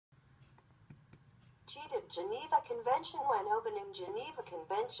cheated Geneva Convention when opening Geneva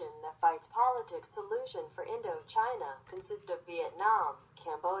Convention that fights politics solution for Indo-China consists of Vietnam,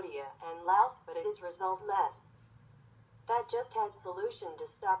 Cambodia, and Laos, but it is resultless. That just has solution to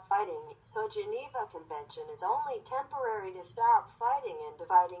stop fighting, so Geneva Convention is only temporary to stop fighting and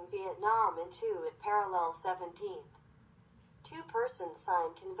dividing Vietnam into it. Parallel 17th. Two persons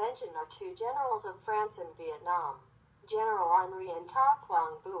signed convention are two generals of France and Vietnam. General Henri and Tạ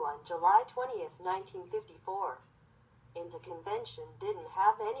on July 20, 1954. Into convention didn't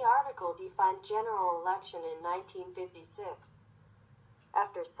have any article defined general election in 1956.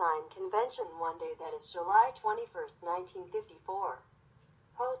 After signed convention one day, that is July 21, 1954.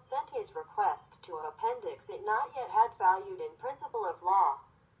 Ho sent his request to appendix it not yet had valued in principle of law.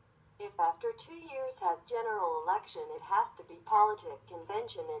 If after 2 years has general election, it has to be politic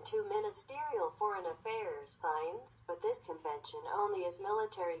convention and two ministerial foreign affairs signs, but this convention only is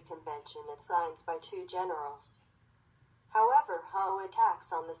military convention and signs by two generals. However, Ho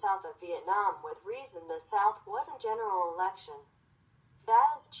attacks on the south of Vietnam with reason the south wasn't general election.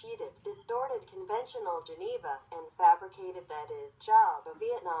 That is cheated, distorted conventional Geneva, and fabricated, that is job of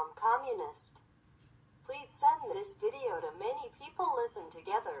Vietnam communist. Please send this video to many people listen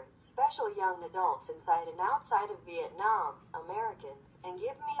together, special young adults inside and outside of Vietnam, Americans, and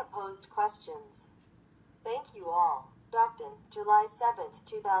give me opposed questions. Thank you all. Doctin, July 7,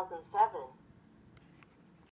 2007.